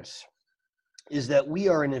Taurus is that we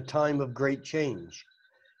are in a time of great change.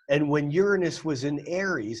 And when Uranus was in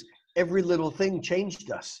Aries, every little thing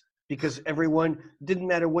changed us, because everyone, didn't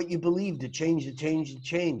matter what you believed, it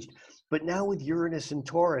changed. But now with Uranus and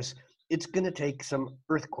Taurus, it's going to take some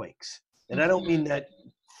earthquakes. And I don't mean that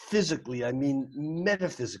physically, I mean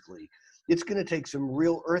metaphysically. It's going to take some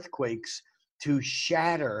real earthquakes to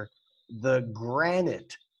shatter the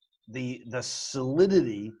granite, the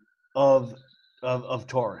solidity of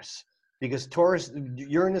Taurus. Because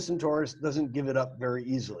Uranus and Taurus doesn't give it up very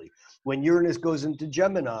easily. When Uranus goes into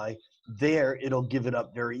Gemini, there it'll give it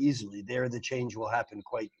up very easily. There the change will happen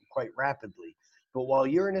quite rapidly. But while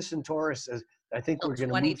Uranus and Taurus, I think we're going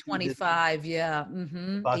to move 2025, yeah.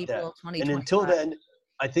 About April that. And until then,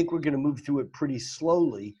 I think we're going to move through it pretty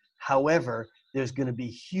slowly. However, there's going to be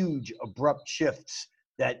huge abrupt shifts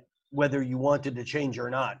that, whether you wanted to change or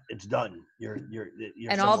not, it's done. You're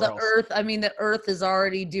and all the else. Earth, the Earth is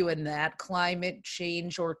already doing that, climate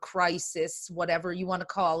change or crisis, whatever you want to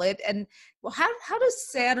call it. And well, how does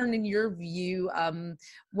Saturn, in your view,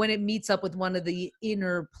 when it meets up with one of the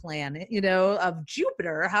inner planet, of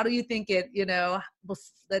Jupiter, how do you think it,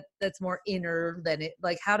 that's more inner than it,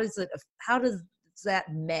 like, how does that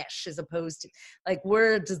mesh, as opposed to, like,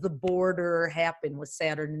 where does the border happen with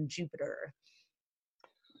Saturn and Jupiter?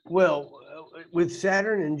 Well, with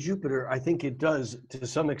Saturn and Jupiter, I think it does, to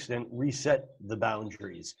some extent, reset the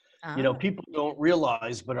boundaries. People don't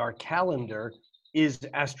realize, but our calendar is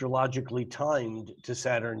astrologically timed to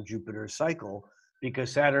Saturn-Jupiter cycle,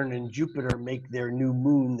 because Saturn and Jupiter make their new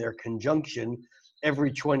moon, their conjunction,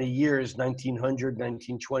 every 20 years, 1900,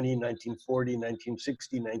 1920, 1940,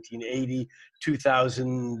 1960, 1980,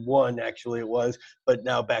 2001, actually it was, but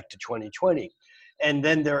now back to 2020. and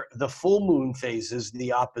then the full moon phases,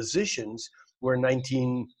 the oppositions, were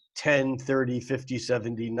 19, 10, 30, 50,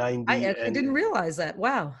 70, I 90, actually didn't realize that.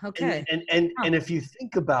 Wow. and Okay. and and, Huh. and if you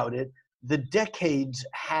think about it, the decades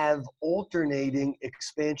have alternating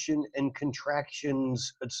expansion and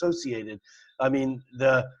contractions associated. I mean,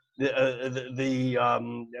 the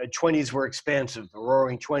 20s were expansive, the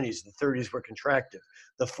roaring 20s. The 30s were contractive.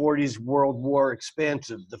 The 40s, World War,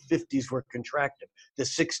 expansive. The 50s were contractive. The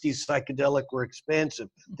 60s, psychedelic, were expansive.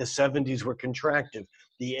 The 70s were contractive.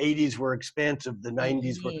 The 80s were expansive. The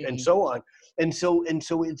 90s were, and Ye- so on. And so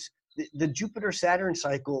it's the Jupiter Saturn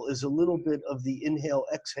cycle is a little bit of the inhale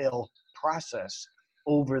exhale process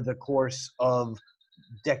over the course of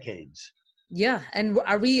decades. Yeah. And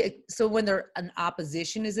are we, so when they're an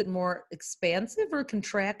opposition, is it more expansive or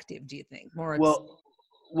contractive, do you think? More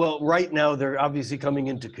Well, right now they're obviously coming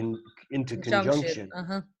into conjunction. conjunction,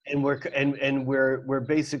 Uh-huh. and we're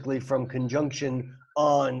basically from conjunction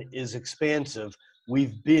on is expansive.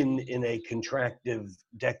 We've been in a contractive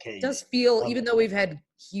decade. Does feel, Um, even though we've had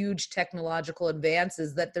huge technological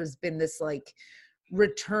advances, that there's been this like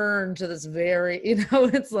return to this very,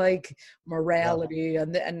 it's like yeah. morality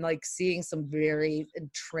and like seeing some very How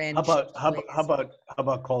entrenched about how about how ways. about how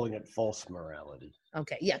about calling it false morality?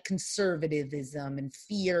 Okay, yeah, conservatism and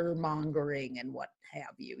fear mongering and what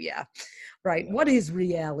have you. Yeah, right. Yeah. What is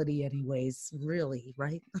reality, anyways? Really,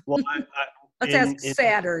 right? Well, Let's ask in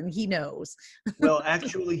Saturn. He knows. well,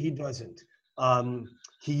 actually, he doesn't.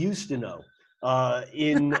 He used to know.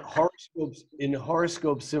 In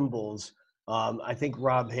horoscope symbols, I think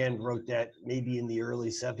Rob Hand wrote that maybe in the early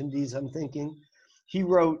 '70s. I'm thinking he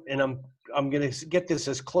wrote, and I'm going to get this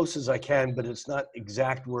as close as I can, but it's not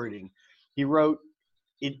exact wording. He wrote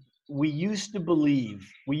it. We used to believe,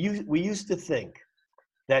 we used to think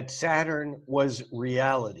that Saturn was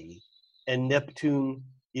reality and Neptune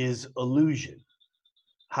is illusion.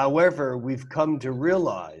 However, we've come to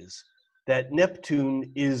realize that Neptune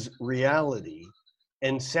is reality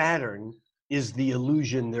and Saturn is the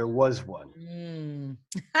illusion there was one. Mm.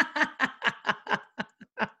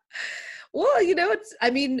 Well, I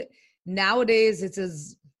mean, nowadays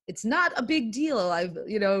it's not a big deal.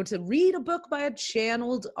 To read a book by a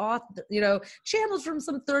channeled author, channeled from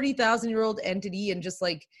some 30,000-year-old entity and just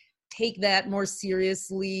like take that more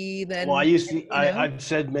seriously Well, than, I've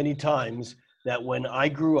said many times that when I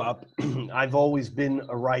grew up, I've always been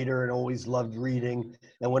a writer and always loved reading.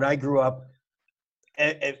 And when I grew up,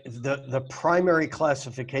 the primary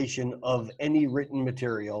classification of any written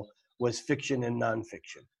material was fiction and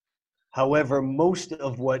nonfiction. However, most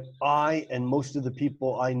of what I and most of the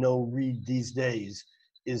people I know read these days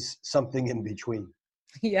is something in between.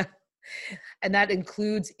 yeah. And that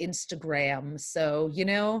includes Instagram. So,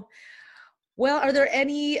 well, are there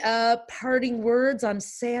any parting words on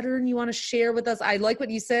Saturn you want to share with us? I like what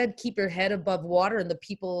you said, keep your head above water, and the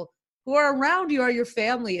people who are around you are your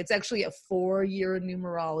family. It's actually a 4-year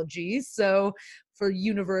numerology. So for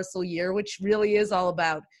universal year, which really is all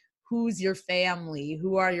about who's your family,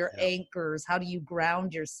 who are your Yeah. anchors, how do you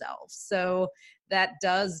ground yourself? So that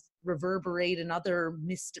does reverberate in other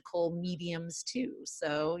mystical mediums too.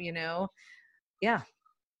 So, yeah. Yeah.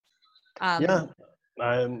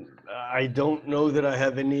 Um, I don't know that I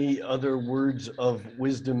have any other words of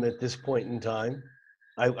wisdom at this point in time.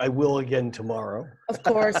 I will again tomorrow. Of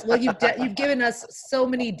course. Well, you've given us so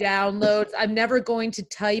many downloads. I'm never going to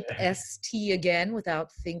type ST again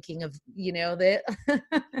without thinking of, that.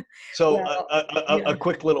 So Well, yeah. a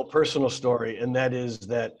quick little personal story, and that is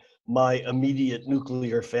that my immediate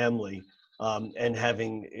nuclear family, and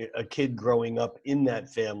having a kid growing up in that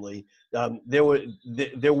family,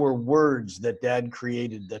 there were words that Dad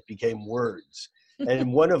created that became words,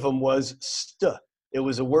 and one of them was "st." It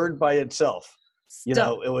was a word by itself.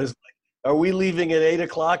 Stuff. It was like, "Are we leaving at 8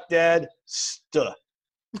 o'clock, Dad?" "St."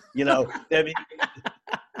 I mean,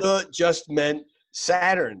 just meant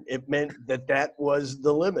Saturn. It meant that was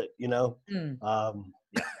the limit, Hmm. Yeah.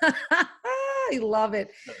 I love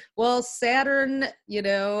it. Well, Saturn,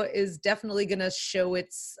 is definitely going to show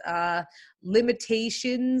its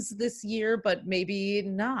limitations this year, but maybe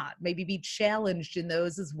not. Maybe be challenged in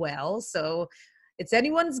those as well. So it's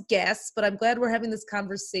anyone's guess, but I'm glad we're having this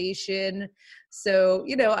conversation. So,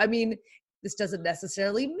 I mean, this doesn't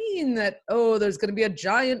necessarily mean that, there's going to be a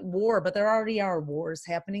giant war, but there already are wars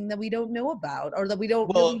happening that we don't know about or that we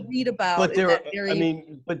don't really Well, read about but in there that are,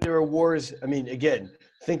 very but there are wars. I mean, again,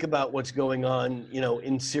 think about what's going on,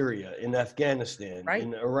 in Syria, in Afghanistan, right.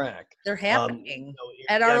 in Iraq. They're happening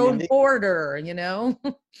at Yeah, our I mean, own border,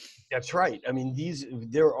 that's right. I mean,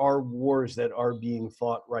 there are wars that are being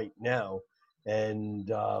fought right now, and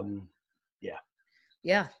yeah.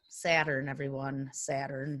 Yeah, Saturn, everyone,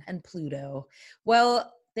 Saturn and Pluto.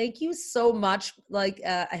 Well, thank you so much.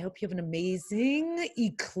 I hope you have an amazing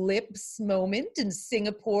eclipse moment in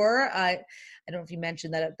Singapore. I don't know if you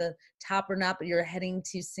mentioned that at the top or not, but you're heading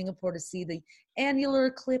to Singapore to see the annular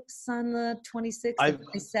eclipse on the 26th and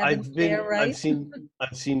 27th there, right?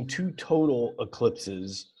 I've seen two total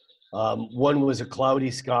eclipses. One was a cloudy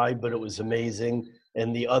sky, but it was amazing,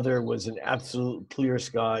 and the other was an absolute clear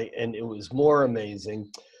sky, and it was more amazing.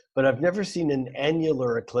 But I've never seen an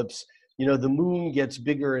annular eclipse. You know, the moon gets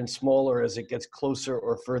bigger and smaller as it gets closer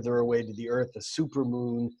or further away to the Earth. A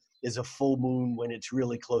supermoon is a full moon when it's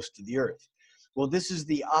really close to the Earth. Well, this is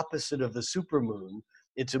the opposite of a supermoon.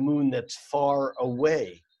 It's a moon that's far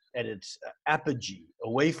away at its apogee,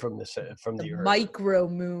 away from The the Earth. micro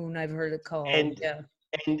moon, I've heard it called. And Yeah.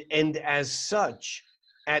 and as such,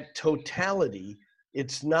 at totality,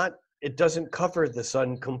 it doesn't cover the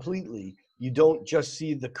sun completely. You don't just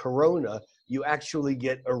see the corona, you actually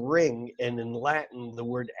get a ring, and in Latin the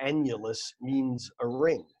word annulus means a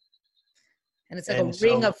ring. And it's like And a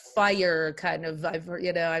ring so of fire kind of, I've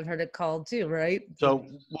heard it called too, right? so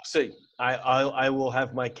we'll see. I will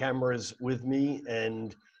have my cameras with me,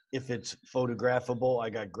 and if it's photographable, I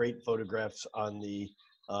got great photographs on the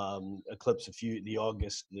eclipse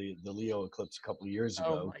the Leo eclipse a couple of years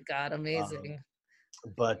Oh ago. my God, amazing.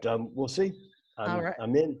 But we'll see. All right.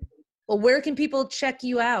 I'm in. Well, where can people check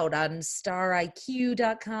you out? On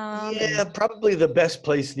stariq.com? Yeah, probably the best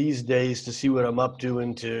place these days to see what I'm up to,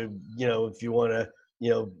 and to, if you want to,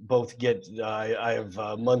 both get. I have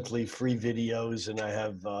monthly free videos, and I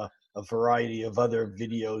have a variety of other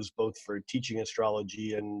videos, both for teaching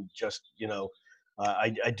astrology and just,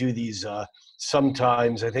 I do these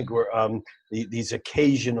sometimes. I think these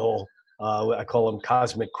occasional. I call them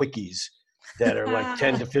cosmic quickies that are like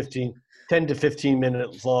 10 to 15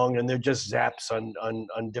 minutes long, and they're just zaps on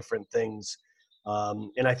different things.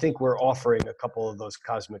 And I think we're offering a couple of those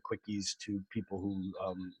cosmic quickies to people who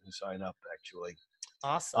sign up, actually.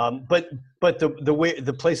 Awesome. But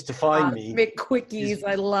the place to find me Cosmic quickies, is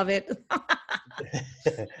I love it.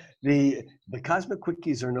 the cosmic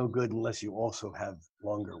quickies are no good unless you also have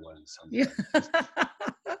longer ones Yeah. sometimes.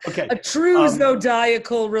 Okay. A true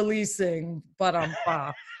zodiacal releasing, but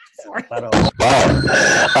sorry.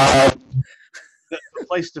 The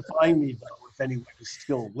place to find me, though, if anyone is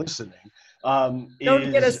still listening, Don't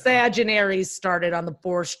get a Sagittarius started on the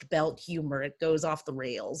Borscht Belt humor. It goes off the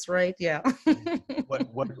rails, right? Yeah.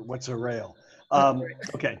 What's a rail?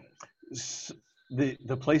 Okay.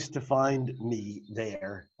 The place to find me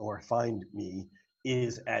there, or find me,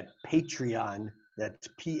 is at Patreon. That's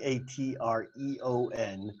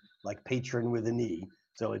Patreon, like patron with an E.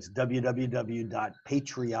 So it's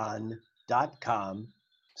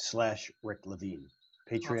www.patreon.com/Rick Levine.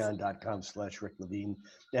 Patreon.com/Rick Levine.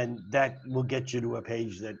 And that will get you to a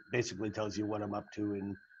page that basically tells you what I'm up to.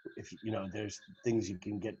 And if there's things you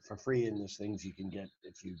can get for free, and there's things you can get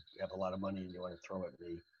if you have a lot of money and you want to throw at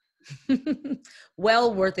me.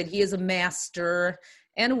 Well worth it. He is a master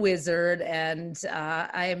and a wizard, and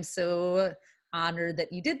I am so honored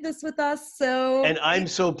that you did this with us. And I'm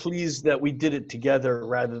so pleased that we did it together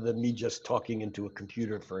rather than me just talking into a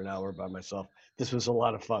computer for an hour by myself. This was a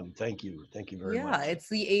lot of fun. Thank you very much. Yeah, it's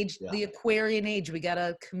the age, the Aquarian age. We got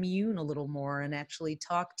to commune a little more and actually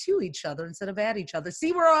talk to each other instead of at each other.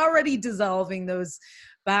 See, we're already dissolving those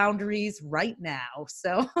boundaries right now.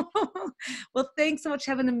 So, well, thanks so much.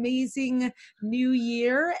 Have an amazing new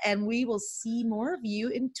year, and we will see more of you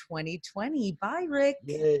in 2020. Bye, Rick.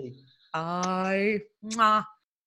 Yay. Bye. Mwah.